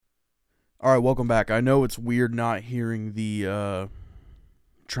All right, welcome back. I know it's weird not hearing the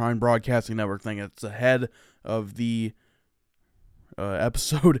Trine Broadcasting Network thing. It's ahead of the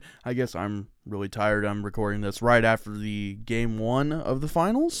episode. I guess I'm really tired. I'm recording this right after the game one of the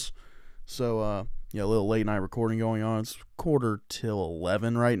finals. So, a little late night recording going on. It's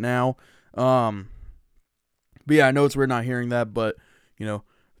 11:45 right now. But yeah, I know it's weird not hearing that, but,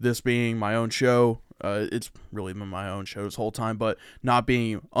 this being my own show, it's really been my own show this whole time, but not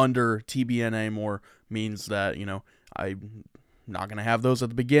being under TBN anymore means that, I'm not going to have those at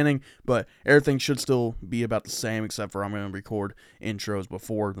the beginning, but everything should still be about the same, except for I'm going to record intros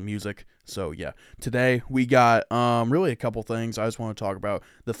before the music. So yeah, today we got really a couple things. I just want to talk about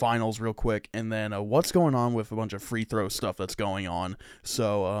the finals real quick, and then what's going on with a bunch of free throw stuff that's going on.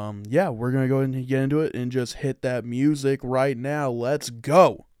 So we're going to go ahead and get into it and just hit that music right now. Let's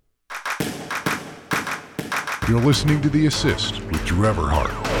go. You're listening to The Assist with Drew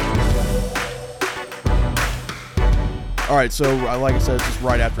Everhart. All right, so like I said, it's just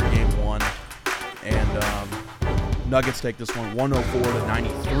right after game one, and Nuggets take this one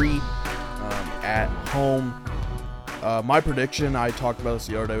 104-93 at home. My prediction, I talked about this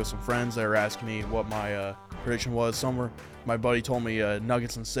the other day with some friends. They were asking me what my prediction was. My buddy told me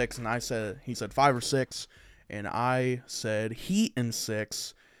Nuggets in 6, and he said 5 or 6, and I said Heat in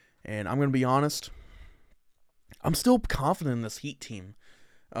 6, and I'm going to be honest, I'm still confident in this Heat team.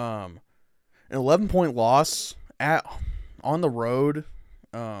 An 11-point loss on the road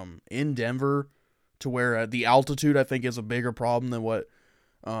in Denver, to where the altitude, I think, is a bigger problem than what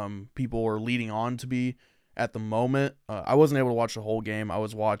people are leading on to be at the moment. I wasn't able to watch the whole game. I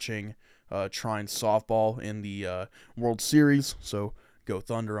was watching Trine softball in the World Series, so go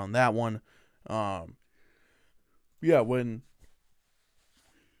Thunder on that one. When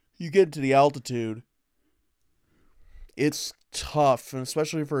you get to the altitude, it's tough, and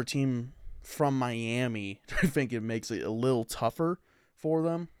especially for a team from Miami, I think it makes it a little tougher for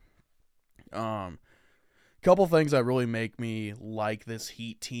them. Couple things that really make me like this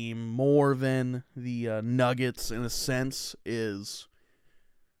Heat team more than the Nuggets, in a sense, is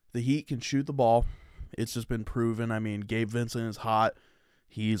the Heat can shoot the ball. It's just been proven. I mean, Gabe Vincent is hot.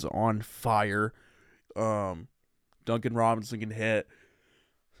 He's on fire. Duncan Robinson can hit.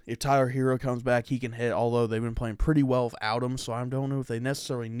 If Tyler Hero comes back, he can hit, although they've been playing pretty well without him, so I don't know if they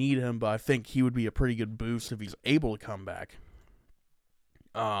necessarily need him, but I think he would be a pretty good boost if he's able to come back.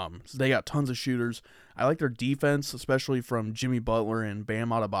 So they got tons of shooters. I like their defense, especially from Jimmy Butler and Bam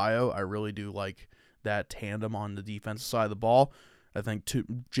Adebayo. I really do like that tandem on the defensive side of the ball. I think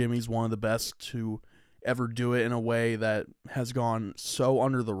Jimmy's one of the best to ever do it in a way that has gone so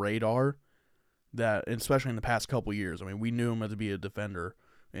under the radar, that, especially in the past couple years. I mean, we knew him to be a defender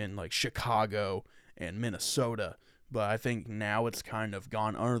in like Chicago and Minnesota, but I think now it's kind of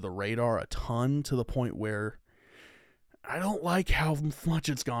gone under the radar a ton, to the point where I don't like how much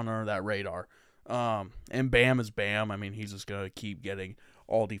it's gone under that radar. And Bam is Bam. I mean, he's just going to keep getting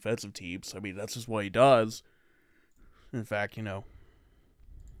all defensive teams. I mean, that's just what he does. In fact,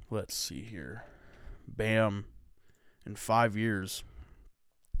 let's see here. Bam, in 5 years,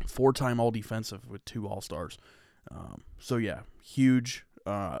 4-time all-defensive with 2 All-Stars. Huge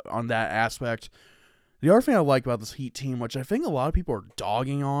on that aspect. The other thing I like about this Heat team, which I think a lot of people are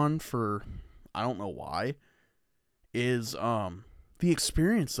dogging on for, I don't know why, is the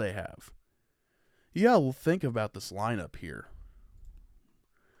experience they have. You gotta think about this lineup here.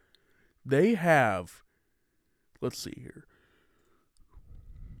 They have, let's see here.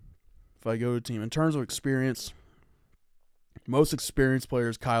 If I go to team, in terms of experience, most experienced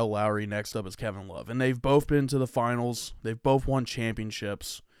players, Kyle Lowry. Next up is Kevin Love. And they've both been to the finals. They've both won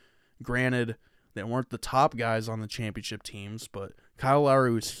championships. Granted, they weren't the top guys on the championship teams, but Kyle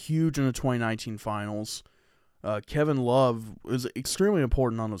Lowry was huge in the 2019 finals. Kevin Love is extremely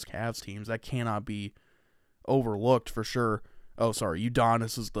important on those Cavs teams. That cannot be overlooked for sure. Oh, sorry.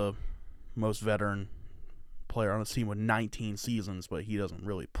 Udonis is the most veteran player on this team with 19 seasons, but he doesn't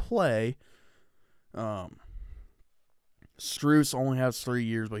really play. Strus only has 3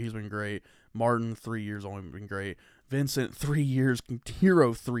 years, but he's been great. Martin, 3 years, only been great. Vincent, 3 years.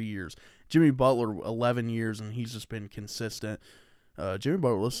 Hero, 3 years. Jimmy Butler, 11 years, and he's just been consistent. Jimmy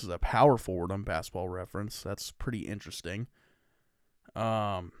Butler listed as a power forward on Basketball Reference. That's pretty interesting.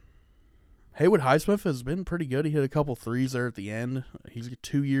 Haywood Highsmith has been pretty good. He hit a couple threes there at the end. He's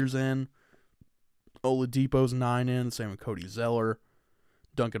 2 years in. Oladipo's 9 in. Same with Cody Zeller.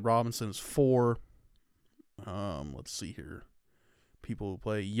 Duncan Robinson's 4. Let's see here. People who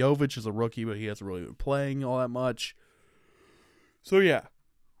play. Jovic is a rookie, but he hasn't really been playing all that much. So, yeah.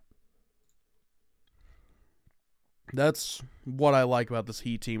 That's what I like about this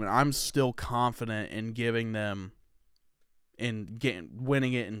Heat team, and I'm still confident in giving them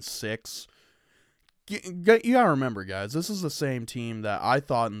winning it in 6. You gotta remember, guys, this is the same team that I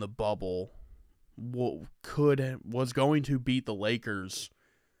thought in the bubble was going to beat the Lakers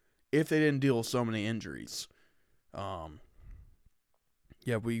if they didn't deal with so many injuries.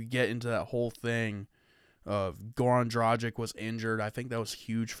 We get into that whole thing of Goran Dragic was injured. I think that was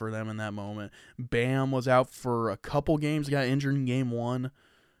huge for them in that moment. Bam was out for a couple games, got injured in game 1.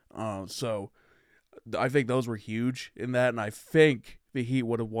 So I think those were huge in that, and I think the Heat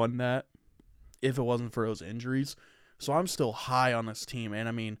would have won that if it wasn't for those injuries. So I'm still high on this team, and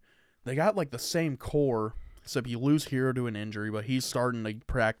I mean, they got like the same core, except you lose Hero to an injury, but he's starting to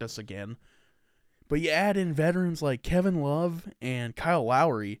practice again. But you add in veterans like Kevin Love and Kyle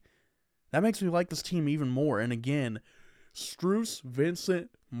Lowry, that makes me like this team even more. And again, Strus,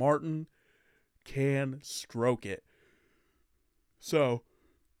 Vincent, Martin can stroke it. So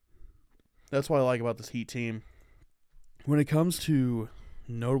that's what I like about this Heat team. When it comes to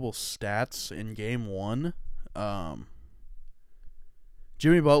notable stats in game 1,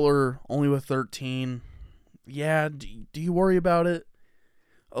 Jimmy Butler only with 13. Yeah, do you worry about it?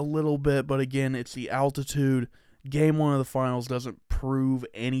 A little bit, but again, it's the altitude. Game 1 of the finals doesn't prove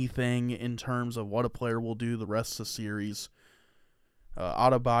anything in terms of what a player will do the rest of the series.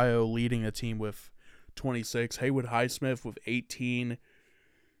 Adebayo leading the team with 26. Haywood Highsmith with 18.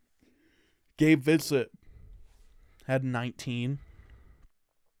 Gabe Vincent had 19.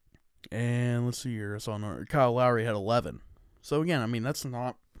 And let's see here. Kyle Lowry had 11. So again, I mean, that's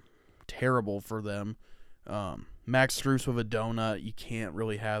not terrible for them. Max Strus with a donut. You can't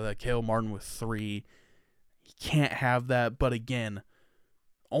really have that. Caleb Martin with 3. You can't have that. But again,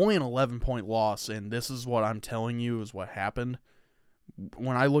 only an 11-point loss, and this is what I'm telling you is what happened.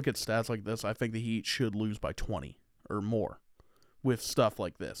 When I look at stats like this, I think the Heat should lose by 20 or more with stuff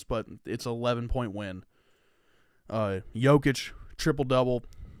like this. But it's an 11-point win. Jokic, triple-double.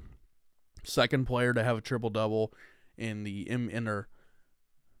 Second player to have a triple-double in their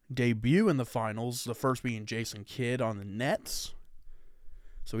debut in the finals, the first being Jason Kidd on the Nets.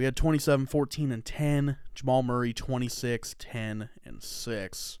 So we had 27, 14, and 10. Jamal Murray, 26, 10, and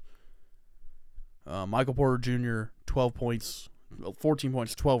 6. Michael Porter Jr., 12 points, 14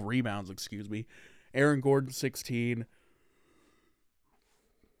 points, 12 rebounds, Aaron Gordon, 16.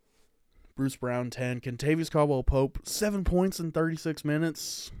 Bruce Brown, 10. Kentavious Caldwell-Pope, 7 points in 36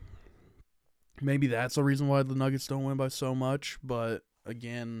 minutes. Maybe that's the reason why the Nuggets don't win by so much, but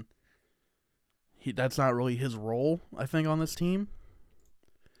again, that's not really his role, I think, on this team.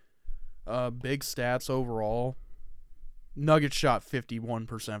 Big stats overall. Nuggets shot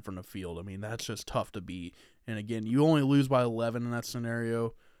 51% from the field. I mean, that's just tough to beat. And again, you only lose by 11 in that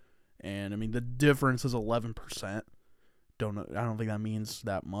scenario. And I mean, the difference is 11%. I don't think that means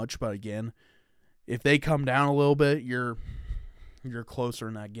that much, but again, if they come down a little bit, you're closer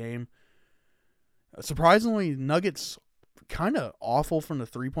in that game. Surprisingly, Nuggets kind of awful from the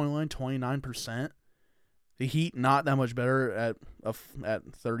three-point line, 29%. The Heat not that much better at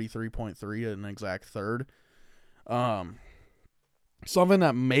 33.3, an exact third. Something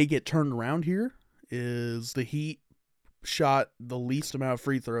that may get turned around here is the Heat shot the least amount of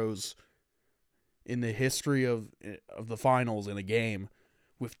free throws in the history of the finals in a game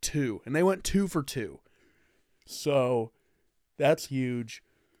with 2, and they went 2 for 2. So that's huge.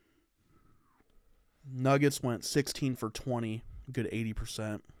 Nuggets went 16 for 20, good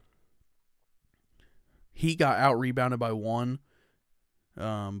 80%. Heat got out-rebounded by 1,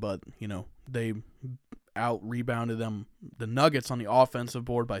 but, they out-rebounded them, the Nuggets, on the offensive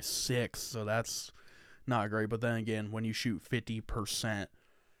board by 6, so that's not great. But then again, when you shoot 50%,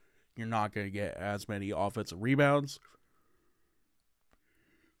 you're not going to get as many offensive rebounds.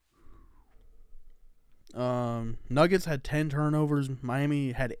 Nuggets had 10 turnovers.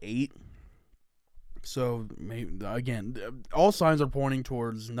 Miami had 8. So, maybe, again, all signs are pointing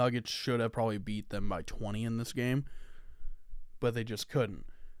towards Nuggets should have probably beat them by 20 in this game, but they just couldn't.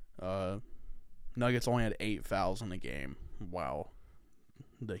 Nuggets only had 8 fouls in the game, while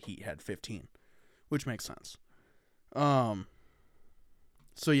the Heat had 15, which makes sense. So,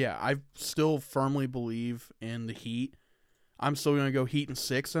 yeah, I still firmly believe in the Heat. I'm still going to go Heat in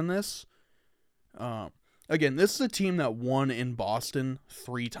 6 in this. Again, this is a team that won in Boston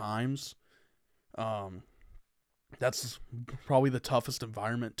 3 times. That's probably the toughest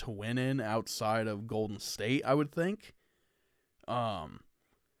environment to win in outside of Golden State, I would think.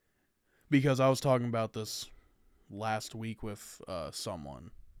 Because I was talking about this last week with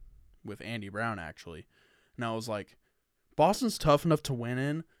someone, with Andy Brown actually, and I was like, Boston's tough enough to win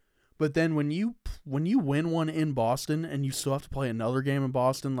in, But then when you win one in Boston and you still have to play another game in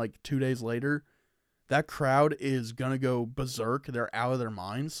Boston like 2 days later, that crowd is going to go berserk. They're out of their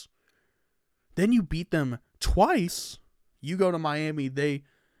minds. Then you beat them twice. You go to Miami, they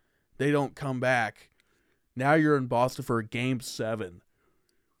don't come back. Now you're in Boston for a Game 7.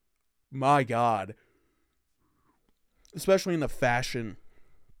 My God. Especially in the fashion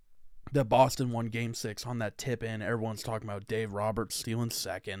that Boston won Game 6 on that tip in. Everyone's talking about Dave Roberts stealing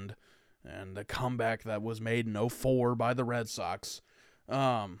second and the comeback that was made in 2004 by the Red Sox.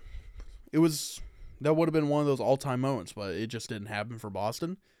 That would have been one of those all-time moments, but it just didn't happen for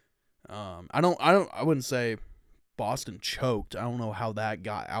Boston. I wouldn't say Boston choked. I don't know how that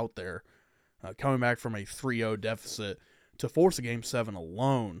got out there. Coming back from a 3-0 deficit to force a Game 7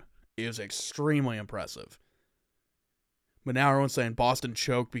 alone is extremely impressive. But now everyone's saying Boston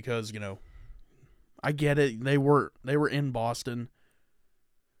choked because, I get it. They were in Boston.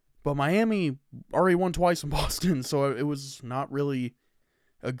 But Miami already won twice in Boston, so it was not really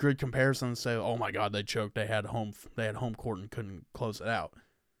a good comparison to say, oh my God, they choked. They had home court and couldn't close it out.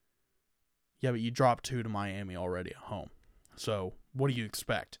 Yeah, but you dropped 2 to Miami already at home. So what do you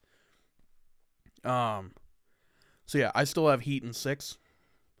expect? So yeah, I still have Heat in 6.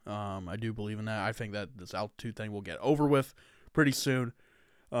 I do believe in that. I think that this altitude thing will get over with pretty soon.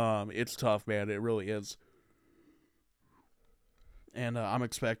 It's tough, man. It really is. And I'm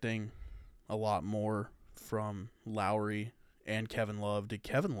expecting a lot more from Lowry and Kevin Love. Did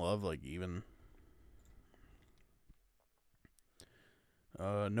Kevin Love, even...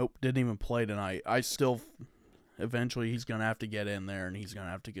 Nope, didn't even play tonight. Eventually he's going to have to get in there and he's going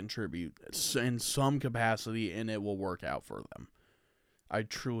to have to contribute in some capacity, and it will work out for them. I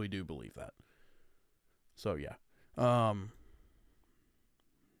truly do believe that. So, yeah.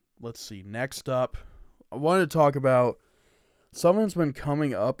 Let's see. Next up, I wanted to talk about something that's been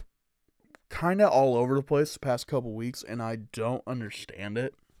coming up kind of all over the place the past couple weeks, and I don't understand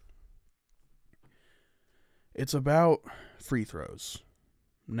it. It's about free throws.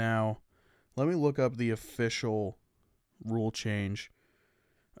 Now, let me look up the official rule change.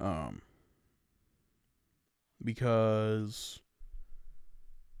 Because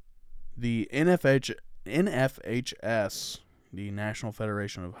the NFHS, the National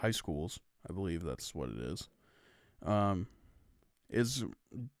Federation of High Schools, I believe that's what it is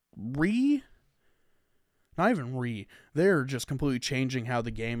they're just completely changing how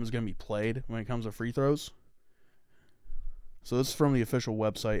the game is going to be played when it comes to free throws. So this is from the official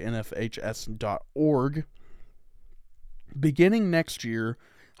website, nfhs.org. Beginning next year,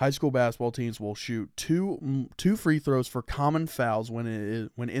 high school basketball teams will shoot two free throws for common fouls when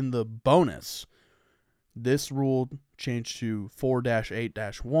in the bonus. This rule, changed to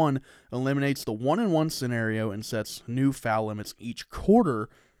 4-8-1, eliminates the 1-and-1 scenario and sets new foul limits each quarter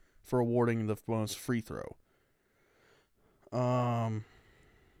for awarding the bonus free throw.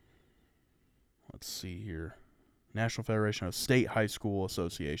 Let's see here. National Federation of State High School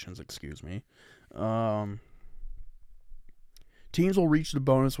Associations, excuse me. Teams will reach the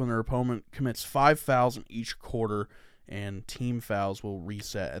bonus when their opponent commits 5 fouls in each quarter, and team fouls will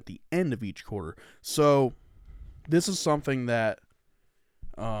reset at the end of each quarter. So, this is something that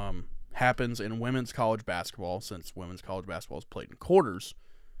happens in women's college basketball, since women's college basketball is played in quarters.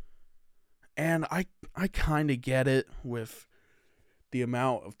 And I kind of get it with the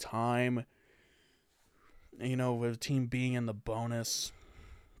amount of time, with a team being in the bonus.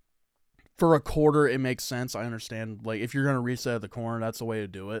 For a quarter, it makes sense. I understand. If you're going to reset at the corner, that's the way to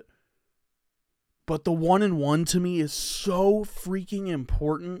do it. But the 1-and-1 to me is so freaking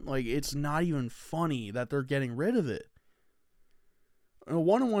important. It's not even funny that they're getting rid of it. In a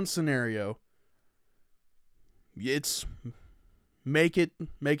 1-and-1 scenario, it's make it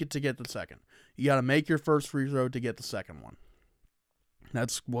to get the second. You got to make your first free throw to get the second one.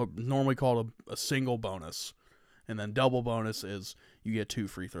 That's what normally called a single bonus. And then double bonus is you get 2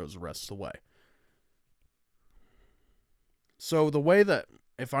 free throws the rest of the way. So the way that,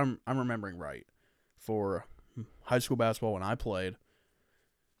 if I'm remembering right, for high school basketball when I played,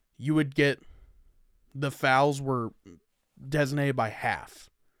 you would get, the fouls were designated by half.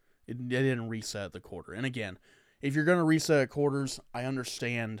 It didn't reset at the quarter. And again, if you're going to reset at quarters, I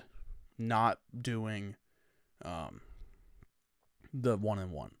understand not doing the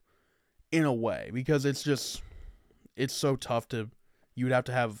 1-and-1 in a way, because it's so tough you would have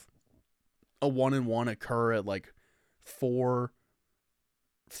to have a 1-and-1 occur at 3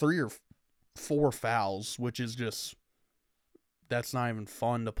 or 4 fouls, which is just, that's not even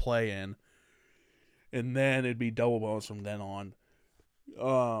fun to play in. And then it'd be double bonus from then on.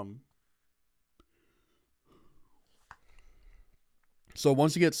 So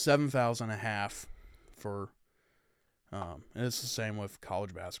once you get 7 fouls and a half for, and it's the same with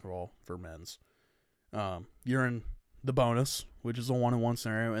college basketball for men's, you're in the bonus, which is a 1-on-1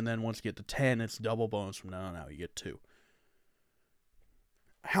 scenario, and then once you get to 10, it's double bonus from now on out. You get 2.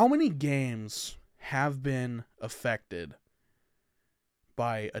 How many games have been affected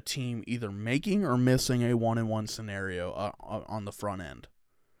by a team either making or missing a 1-on-1 scenario on the front end?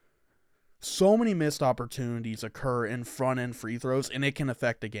 So many missed opportunities occur in front end free throws, and it can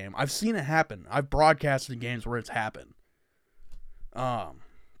affect a game. I've seen it happen. I've broadcasted games where it's happened.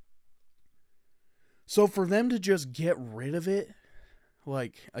 So for them to just get rid of it,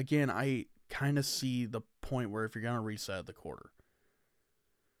 like, again, I kind of see the point where if you're going to reset the quarter.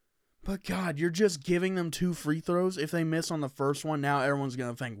 But God, you're just giving them 2 free throws. If they miss on the first one, now everyone's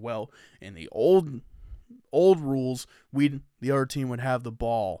going to think, well, in the old rules, the other team would have the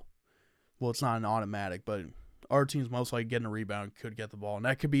ball. Well, it's not an automatic, but our team's most likely getting a rebound, could get the ball. And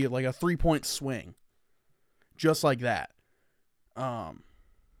that could be like a 3-point swing. Just like that.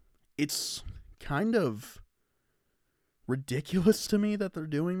 It's kind of ridiculous to me that they're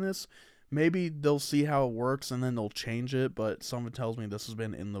doing this. Maybe they'll see how it works and then they'll change it, but someone tells me this has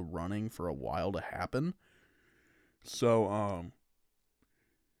been in the running for a while to happen. So,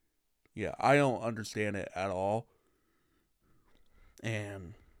 yeah, I don't understand it at all.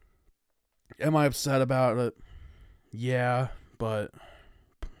 And am I upset about it? Yeah, but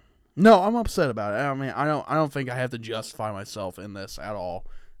no, I'm upset about it. I mean, I don't think I have to justify myself in this at all.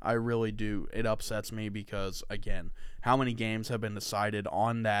 I really do. It upsets me because, again, how many games have been decided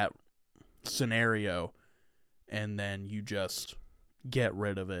on that scenario and then you just get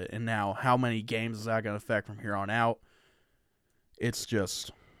rid of it? And now how many games is that going to affect from here on out? It's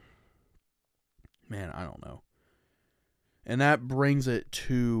just, man, I don't know. And that brings it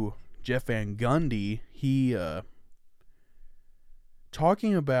to Jeff Van Gundy. He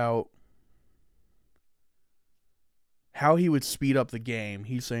talking about how he would speed up the game.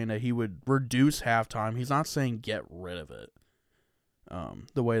 He's saying that he would reduce halftime. He's not saying get rid of it.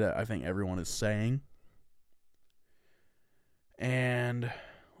 The way that I think everyone is saying. And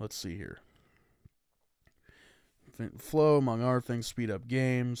let's see here. Flow, among other things, speed up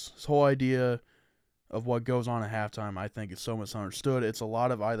games. This whole idea of what goes on at halftime, I think, is so misunderstood. It's a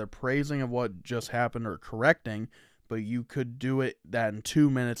lot of either praising of what just happened or correcting, but you could do that in 2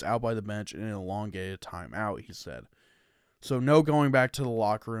 minutes out by the bench in an elongated timeout, he said. So no going back to the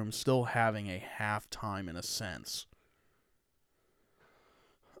locker room, still having a halftime in a sense.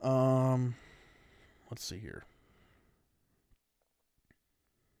 Let's see here.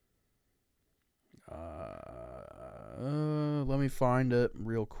 Let me find it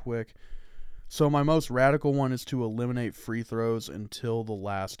real quick. So my most radical one is to eliminate free throws until the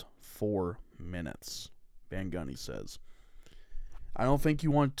last 4 minutes, Van Gundy says. I don't think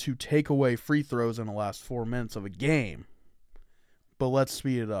you want to take away free throws in the last 4 minutes of a game, but let's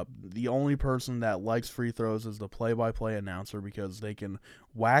speed it up. The only person that likes free throws is the play-by-play announcer because they can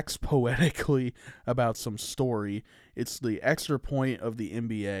wax poetically about some story. It's the extra point of the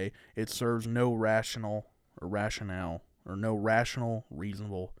NBA. It serves no rational,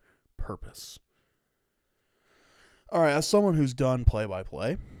 reasonable purpose. All right, as someone who's done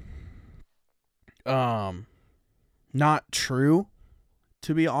play-by-play, not true,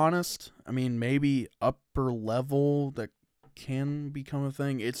 to be honest. I mean, maybe upper level that can become a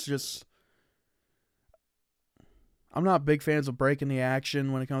thing. It's just, I'm not big fans of breaking the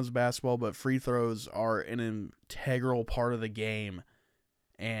action when it comes to basketball, but free throws are an integral part of the game.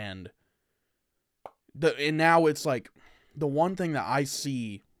 And now it's like the one thing that I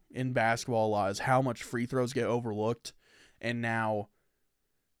see in basketball a lot is how much free throws get overlooked. And now,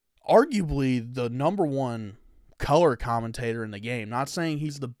 arguably, the number one color commentator in the game, not saying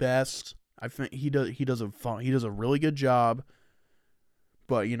he's the best. I think he does a really good job.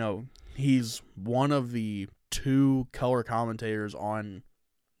 But, you know, he's one of the 2 color commentators on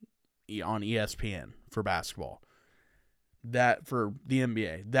ESPN for basketball. That for the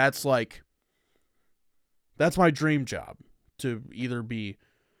NBA. That's my dream job, to either be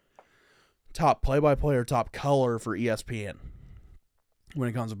top play-by-play or top color for ESPN when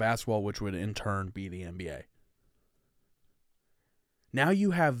it comes to basketball, which would in turn be the NBA. Now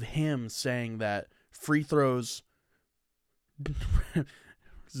you have him saying that free throws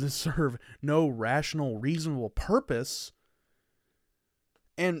serve no rational, reasonable purpose.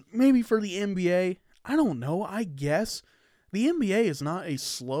 And maybe for the NBA, I don't know, I guess. The NBA is not a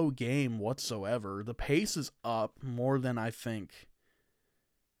slow game whatsoever. The pace is up more than I think.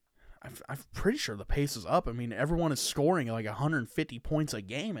 I'm pretty sure the pace is up. I mean, everyone is scoring like 150 points a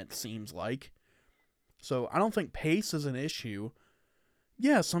game, it seems like. So I don't think pace is an issue.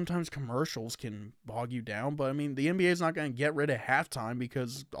 yeah, sometimes commercials can bog you down, but I mean, the NBA is not going to get rid of halftime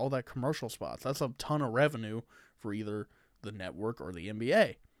because all that commercial spots. That's a ton of revenue for either the network or the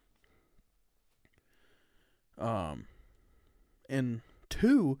NBA. And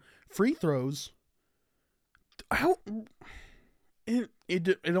 2, free throws. How it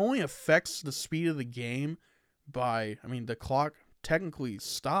only affects the speed of the game by, I mean, the clock technically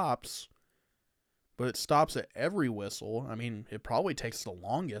stops, but it stops at every whistle. I mean, it probably takes the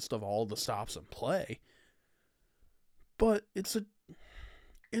longest of all the stops in play. But it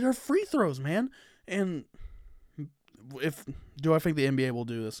are free throws, man. And do I think the NBA will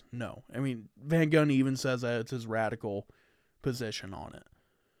do this? No. I mean, Van Gundy even says that it's his radical position on it.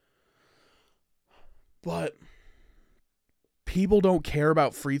 But people don't care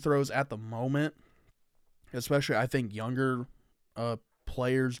about free throws at the moment. Especially, I think, younger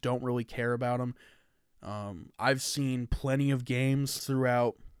players don't really care about them. I've seen plenty of games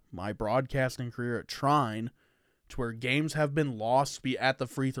throughout my broadcasting career at Trine to where games have been lost at the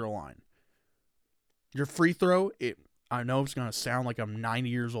free throw line. Your free throw, I know it's going to sound like I'm 90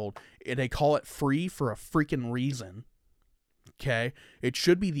 years old. They call it free for a freaking reason. Okay? It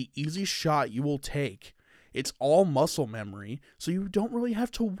should be the easiest shot you will take. It's all muscle memory, so you don't really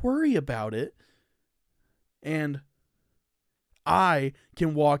have to worry about it. And I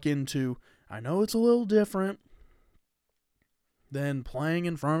can walk into, I know it's a little different than playing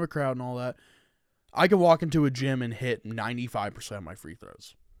in front of a crowd and all that. I can walk into a gym and hit 95% of my free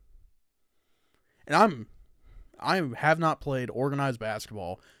throws. And I have not played organized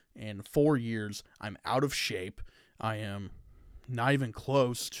basketball in 4 years. I'm out of shape. I am not even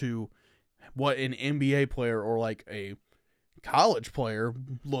close to what an NBA player or like a college player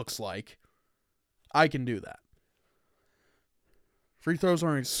looks like. I can do that. Free throws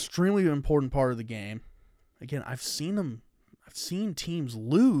are an extremely important part of the game. Again, I've seen teams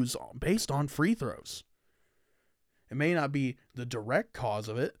lose based on free throws. It may not be the direct cause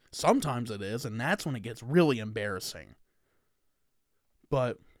of it. Sometimes it is, and that's when it gets really embarrassing.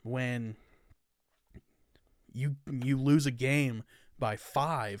 But when you lose a game by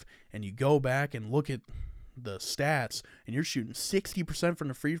 5 and you go back and look at the stats and you're shooting 60% from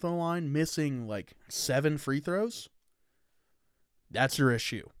the free throw line, missing like 7 free throws, that's your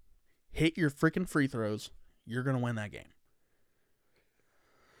issue. Hit your freaking free throws. You're going to win that game.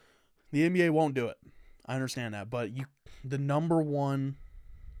 The NBA won't do it. I understand that. But the number one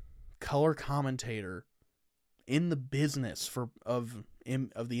color commentator in the business of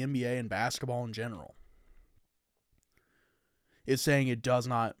the NBA and basketball in general is saying it does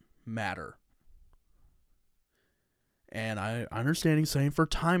not matter. And I understand he's saying for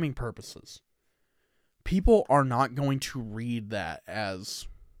timing purposes. People are not going to read that as,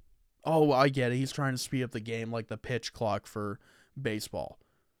 oh, I get it, he's trying to speed up the game like the pitch clock for baseball.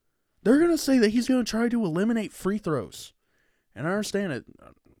 They're going to say that he's going to try to eliminate free throws. And I understand it.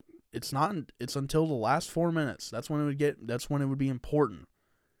 It's until the last 4 minutes. That's when it would be important.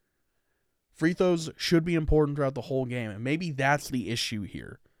 Free throws should be important throughout the whole game. And maybe that's the issue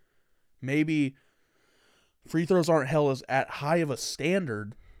here. Maybe free throws aren't held as at high of a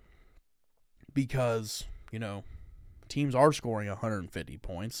standard because, teams are scoring 150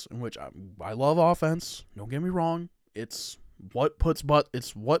 points, in which I love offense. Don't get me wrong. It's what puts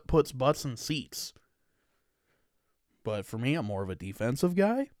butts in seats. But for me, I'm more of a defensive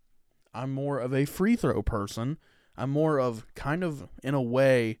guy. I'm more of a free throw person. I'm more of kind of, in a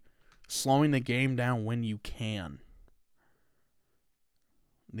way, slowing the game down when you can.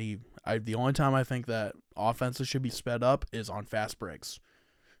 The only time I think that offenses should be sped up is on fast breaks.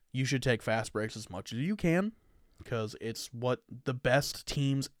 You should take fast breaks as much as you can because it's what the best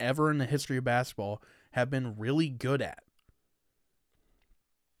teams ever in the history of basketball have been really good at.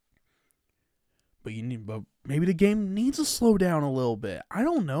 But maybe the game needs to slow down a little bit. I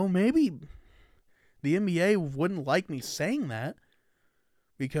don't know. Maybe the NBA wouldn't like me saying that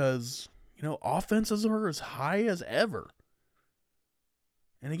because, offenses are as high as ever.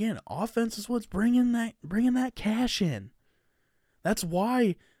 And again, offense is what's bringing that cash in. That's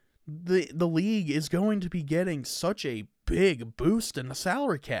why the league is going to be getting such a big boost in the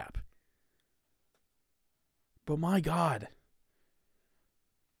salary cap. But my God,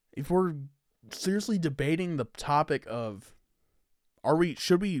 if we're seriously debating the topic of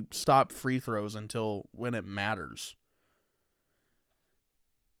should we stop free throws until when it matters?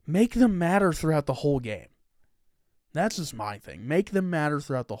 Make them matter throughout the whole game. That's just my thing. Make them matter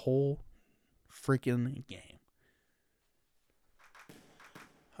throughout the whole freaking game.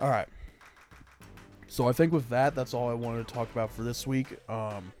 All right. So I think with that, that's all I wanted to talk about for this week.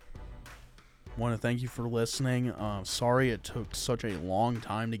 want to thank you for listening. Sorry it took such a long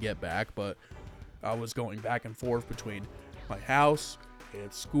time to get back, but I was going back and forth between my house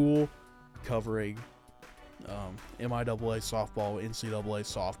and school, covering MIAA softball, NCAA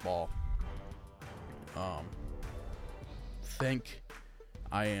softball. Think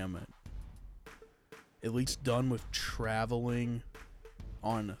I am at least done with traveling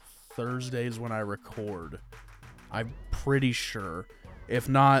on Thursdays when I record. I'm pretty sure. If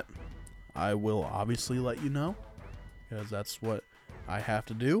not, I will obviously let you know, because that's what I have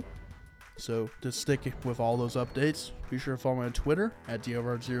to do. So to stick with all those updates, be sure to follow me on Twitter at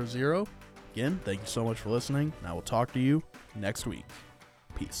DioVard00. Again, thank you so much for listening, and I will talk to you next week.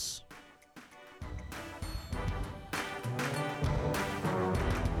 Peace.